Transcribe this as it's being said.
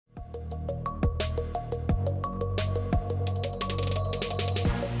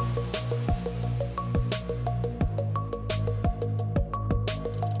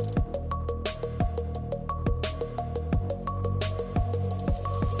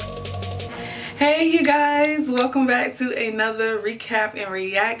Hey you guys, welcome back to another recap and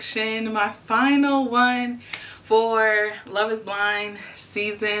reaction, my final one for Love is Blind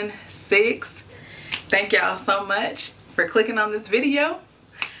season 6. Thank y'all so much for clicking on this video.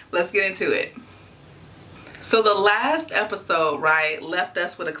 Let's get into it. So the last episode, right, left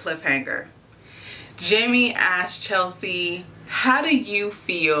us with a cliffhanger. Jimmy asked Chelsea, how do you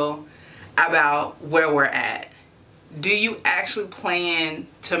feel about where we're at? Do you actually plan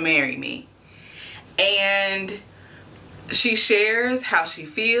to marry me? And she shares how she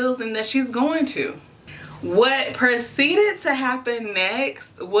feels and that she's going to. What proceeded to happen next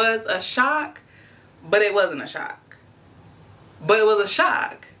was a shock, but it wasn't a shock. But it was a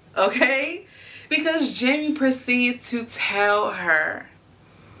shock, okay? Because Jimmy proceeds to tell her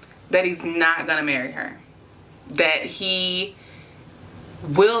that he's not gonna marry her. That he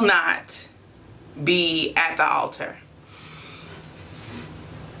will not be at the altar.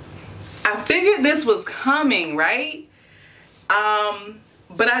 I figured this was coming, right?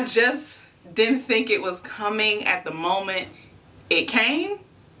 But I just didn't think it was coming at the moment it came.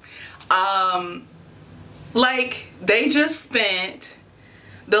 Like, they just spent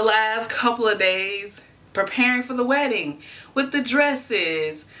the last couple of days preparing for the wedding with the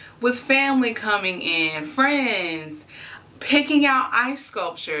dresses, with family coming in, friends, picking out ice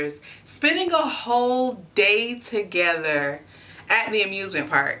sculptures, spending a whole day together at the amusement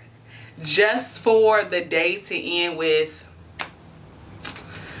park. Just for the day to end with,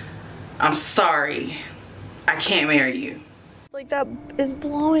 I'm sorry, I can't marry you. Like, that is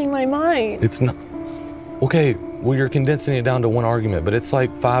blowing my mind. It's not. Okay, well, you're condensing it down to one argument, but it's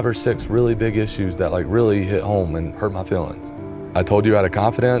like 5 or 6 really big issues that like really hit home and hurt my feelings. I told you out of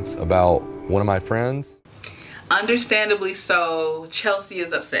confidence about one of my friends. Understandably so, Chelsea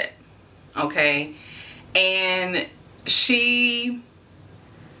is upset, okay? And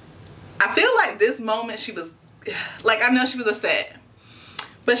I feel like this moment she was, like, I know she was upset.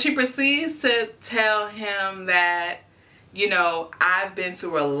 But she proceeds to tell him that, you know, I've been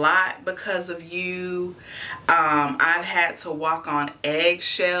through a lot because of you. I've had to walk on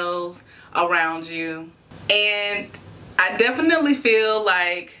eggshells around you. And I definitely feel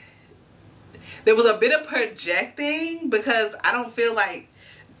like there was a bit of projecting because I don't feel like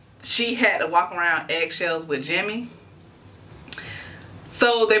she had to walk around eggshells with Jimmy.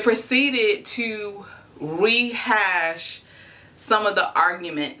 So they proceeded to rehash some of the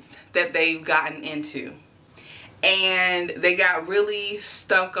arguments that they've gotten into. And they got really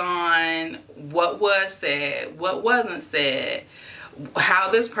stuck on what was said, what wasn't said,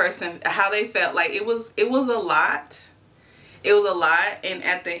 how this person, how they felt. Like it was a lot. It was a lot. And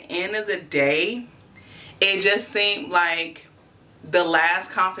at the end of the day, it just seemed like the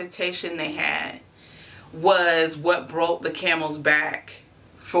last confrontation they had was what broke the camel's back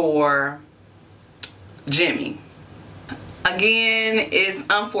for Jimmy. Again, it's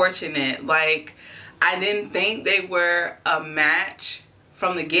unfortunate. Like, I didn't think they were a match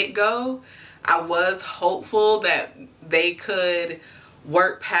from the get-go. I was hopeful that they could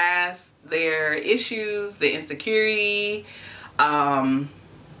work past their issues, the insecurity,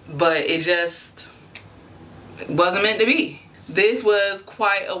 but it just wasn't meant to be. This was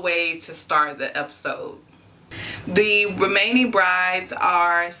quite a way to start the episode. The remaining brides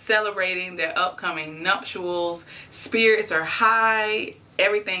are celebrating their upcoming nuptials. Spirits are high.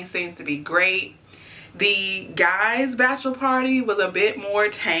 Everything seems to be great. The guys' bachelor party was a bit more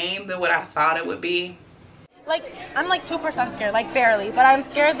tame than what I thought it would be. Like, I'm like 2% scared, like barely. But I'm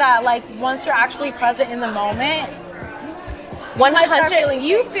scared that, like, once you're actually present in the moment, 100,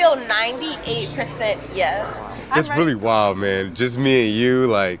 you feel 98% yes. It's really wild, man. Just me and you,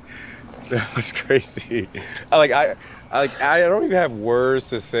 like, that was crazy. I don't even have words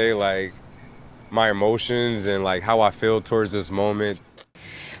to say, like, my emotions and, like, how I feel towards this moment.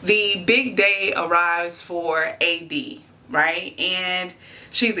 The big day arrives for AD, right? And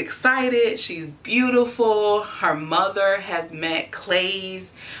she's excited. She's beautiful. Her mother has met Clay's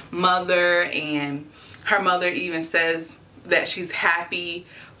mother, and her mother even says that she's happy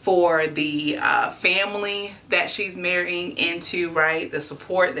for the family that she's marrying into, right? The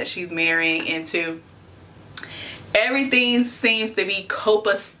support that she's marrying into. Everything seems to be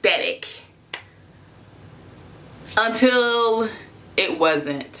copacetic until it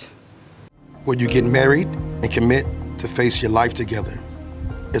wasn't. Will you get married and commit to face your life together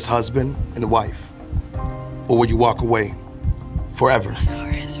as husband and wife? Or will you walk away forever? My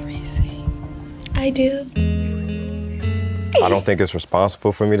heart is racing. I do. I don't think it's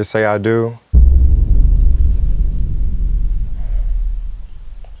responsible for me to say I do.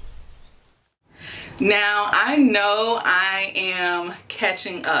 Now, I know I am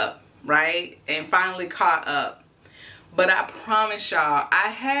catching up, right? And finally caught up. But I promise y'all, I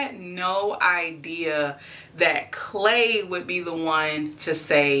had no idea that Clay would be the one to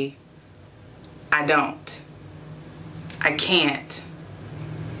say, I don't. I can't.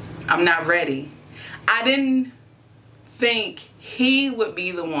 I'm not ready. I didn't think he would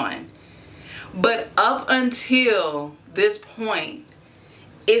be the one. But up until this point,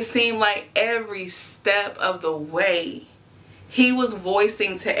 it seemed like every step of the way, he was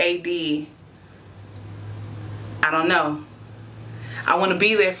voicing to AD, I don't know. I want to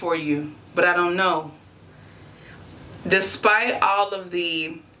be there for you, but I don't know. Despite all of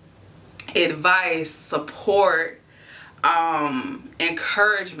the advice, support,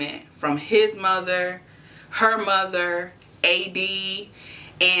 encouragement from his mother, her mother, AD,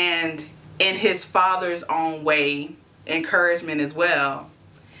 and in his father's own way, encouragement as well,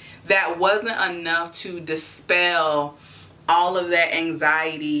 that wasn't enough to dispel all of that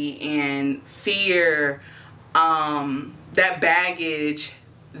anxiety and fear, that baggage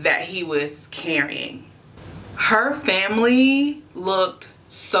that he was carrying. Her family looked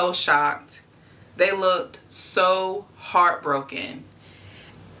so shocked. They looked so heartbroken.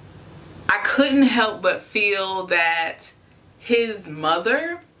 I couldn't help but feel that his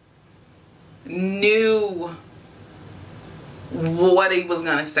mother knew what he was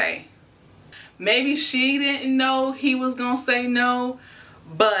gonna say. Maybe she didn't know he was gonna say no,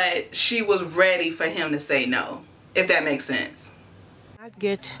 but she was ready for him to say no, if that makes sense. I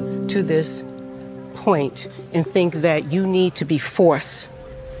get to this point and think that you need to be forced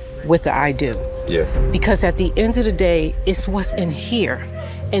with the I do. Yeah. Because at the end of the day, it's what's in here.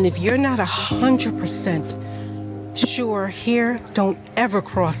 And if you're not 100% sure here, don't ever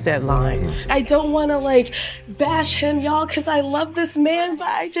cross that line. I don't want to like bash him, y'all, because I love this man, but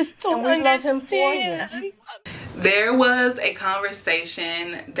I just don't understand. There was a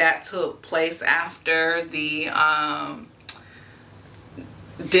conversation that took place after the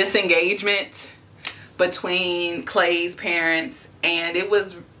disengagement between Clay's parents, and it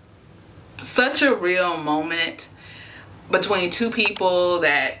was such a real moment between two people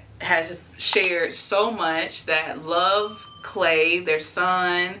that have shared so much, that love Clay, their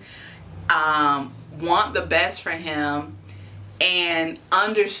son, want the best for him, and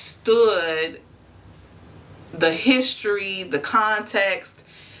understood the history, the context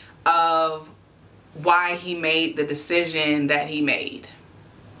of why he made the decision that he made.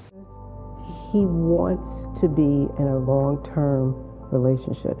 He wants to be in a long-term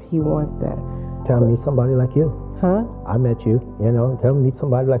relationship. He wants that. Tell him meet somebody like you. Huh? I met you, you know, tell him meet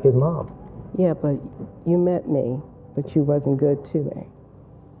somebody like his mom. Yeah, but you met me, but you wasn't good to me.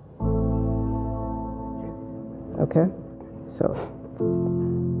 Okay? So,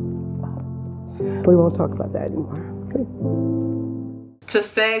 we won't talk about that anymore. To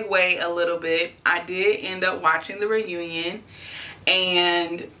segue a little bit, I did end up watching the reunion,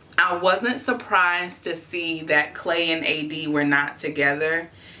 and I wasn't surprised to see that Clay and AD were not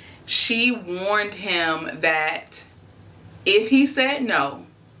together. She warned him that if he said no,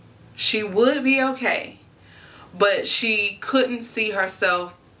 she would be okay, but she couldn't see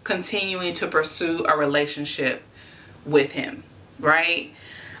herself continuing to pursue a relationship with him, right?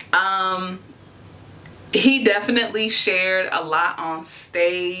 He definitely shared a lot on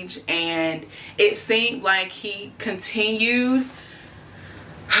stage, and it seemed like he continued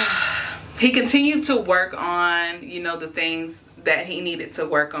to work on, you know, the things that he needed to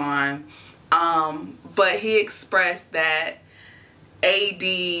work on. But he expressed that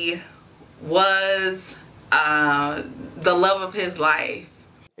AD was the love of his life.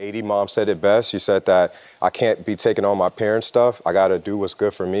 AD mom said it best. She said that I can't be taking on my parents' stuff. I got to do what's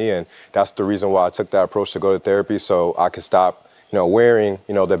good for me. And that's the reason why I took that approach to go to therapy, so I could stop, you know, wearing,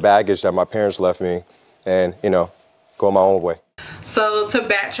 you know, the baggage that my parents left me and, you know, go my own way. So to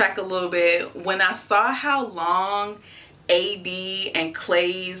backtrack a little bit, when I saw how long AD and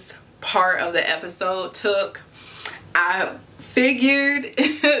Clay's part of the episode took, I figured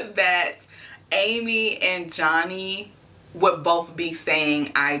that Amy and Johnny would both be saying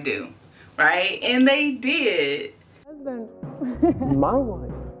I do, right? And they did. My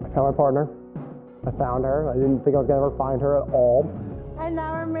wife. I found my partner. I found her. I didn't think I was gonna ever find her at all. And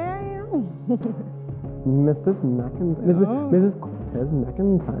now we're married. Mrs. McIntyre. Mrs. Cortez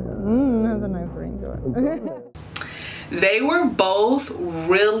McIntyre. Has a nice ring to it. They were both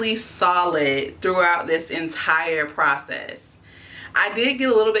really solid throughout this entire process. I did get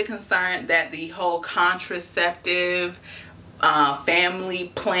a little bit concerned that the whole contraceptive,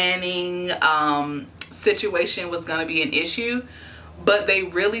 family planning situation was going to be an issue, but they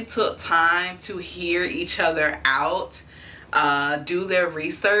really took time to hear each other out. do their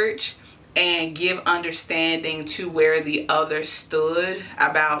research and give understanding to where the other stood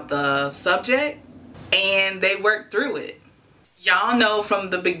about the subject, and they worked through it. Y'all know from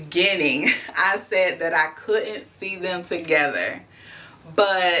the beginning I said that I couldn't see them together,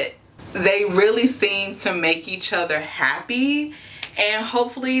 but they really seem to make each other happy, and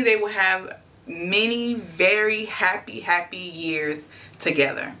hopefully they will have many very happy years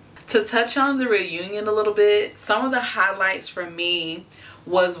together. To touch on the reunion a little bit, some of the highlights for me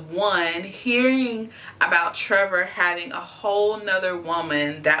was, one, hearing about Trevor having a whole nother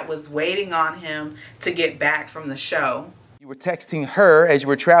woman that was waiting on him to get back from the show. You were texting her as you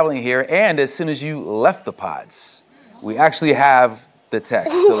were traveling here and as soon as you left the pods. We actually have the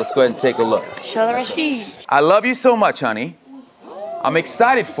text, so let's go ahead and take a look. Show the receipt. I love you so much, honey. I'm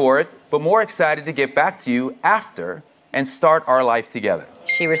excited for it, but more excited to get back to you after and start our life together.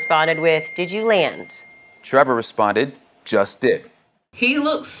 She responded with, did you land? Trevor responded, just did. He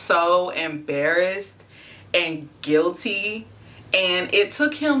looked so embarrassed and guilty, and it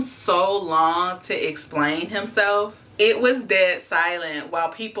took him so long to explain himself. It was dead silent while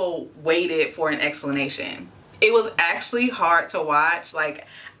people waited for an explanation. It was actually hard to watch. Like,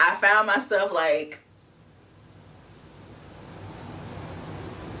 I found myself like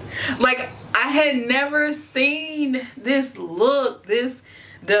I had never seen this look, this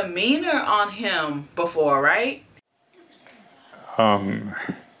demeanor on him before, right?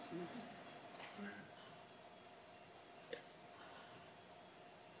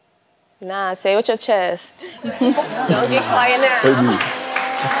 Nah, say it with your chest. Don't get quiet now. Don't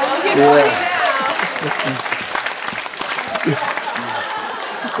get quiet now.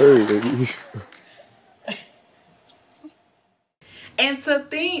 And to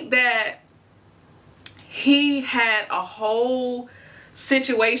think that he had a whole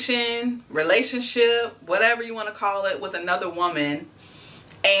situation, relationship, whatever you want to call it, with another woman,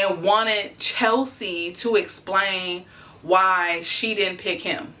 and wanted Chelsea to explain why she didn't pick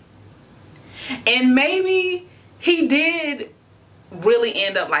him. And maybe he did really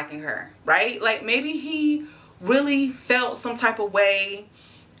end up liking her, right? Like, maybe he really felt some type of way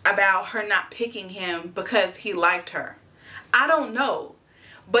about her not picking him because he liked her. I don't know.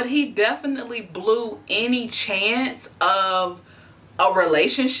 But he definitely blew any chance of a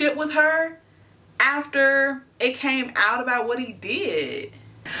relationship with her after it came out about what he did.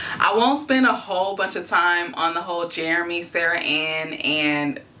 I won't spend a whole bunch of time on the whole Jeremy, Sarah Ann,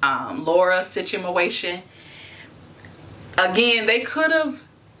 and Laura situation. Again, they could have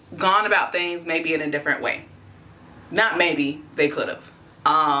gone about things maybe in a different way. Not maybe, they could have.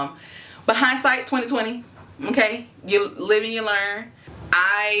 But hindsight 2020, okay? You live and you learn.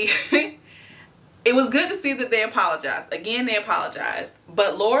 It was good to see that they apologized. Again, they apologized.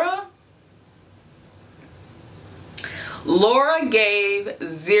 But Laura gave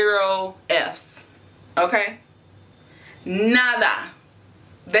 0 F's. Okay? Nada.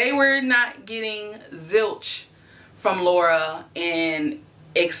 They were not getting zilch from Laura in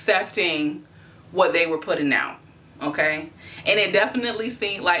accepting what they were putting out. Okay? And it definitely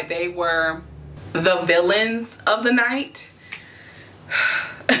seemed like they were the villains of the night.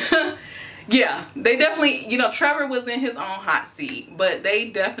 Yeah, they definitely, you know, Trevor was in his own hot seat, but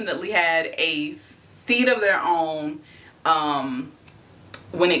they definitely had a seat of their own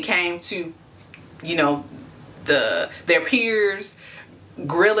when it came to, you know, their peers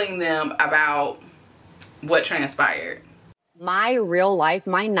grilling them about what transpired. My real life,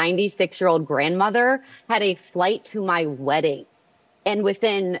 my 96-year-old grandmother had a flight to my wedding, and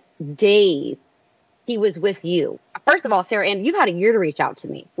within days, he was with you. First of all, Sarah Ann, you've had a year to reach out to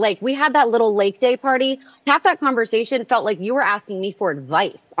me. Like, we had that little lake day party. Half that conversation felt like you were asking me for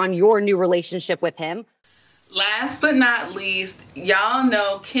advice on your new relationship with him. Last but not least, y'all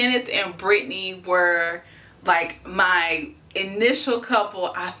know Kenneth and Brittany were like my initial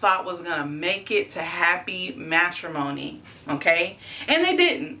couple I thought was gonna make it to happy matrimony, okay? And they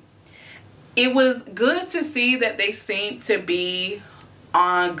didn't. It was good to see that they seemed to be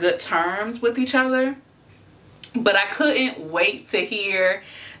on good terms with each other, but I couldn't wait to hear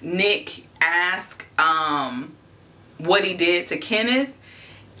Nick ask what he did to Kenneth.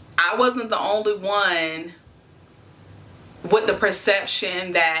 I wasn't the only one with the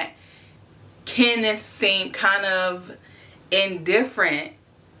perception that Kenneth seemed kind of indifferent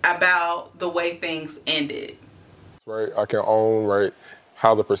about the way things ended. Right, I can own, right,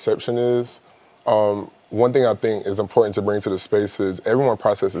 how the perception is. One thing I think is important to bring to the space is everyone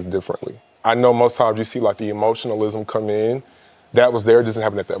processes differently. I know most times you see like the emotionalism come in. That was there, it doesn't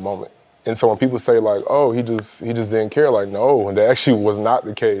happen at that moment. And so when people say like, oh, he just didn't care, like, no, that actually was not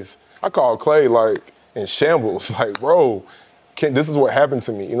the case. I called Clay, like, in shambles. Like, bro, this is what happened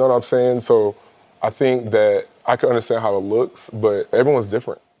to me. You know what I'm saying? So I think that I can understand how it looks, but everyone's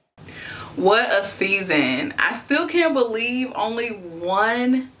different. What a season. I still can't believe only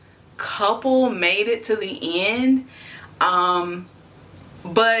one couple made it to the end.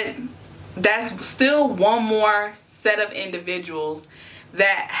 But that's still one more set of individuals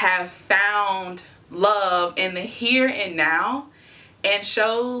that have found love in the here and now, and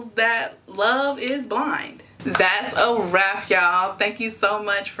shows that love is blind. That's a wrap, y'all. Thank you so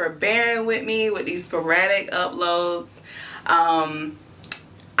much for bearing with me with these sporadic uploads.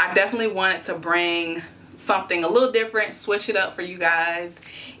 I definitely wanted to bring something a little different, switch it up for you guys.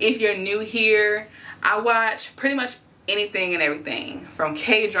 If you're new here, I watch pretty much anything and everything, from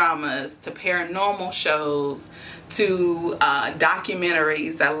K-dramas to paranormal shows to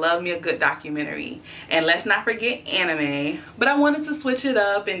documentaries. I love me a good documentary. And let's not forget anime. But I wanted to switch it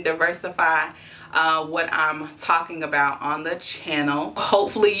up and diversify what I'm talking about on the channel.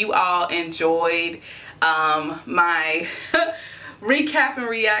 Hopefully you all enjoyed my recap and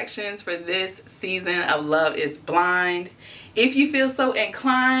reactions for this season of Love is Blind. If you feel so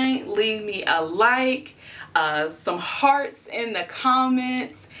inclined, leave me a like, some hearts in the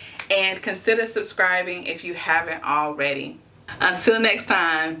comments, and consider subscribing if you haven't already. Until next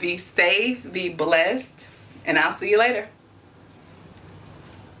time, be safe, be blessed, and I'll see you later.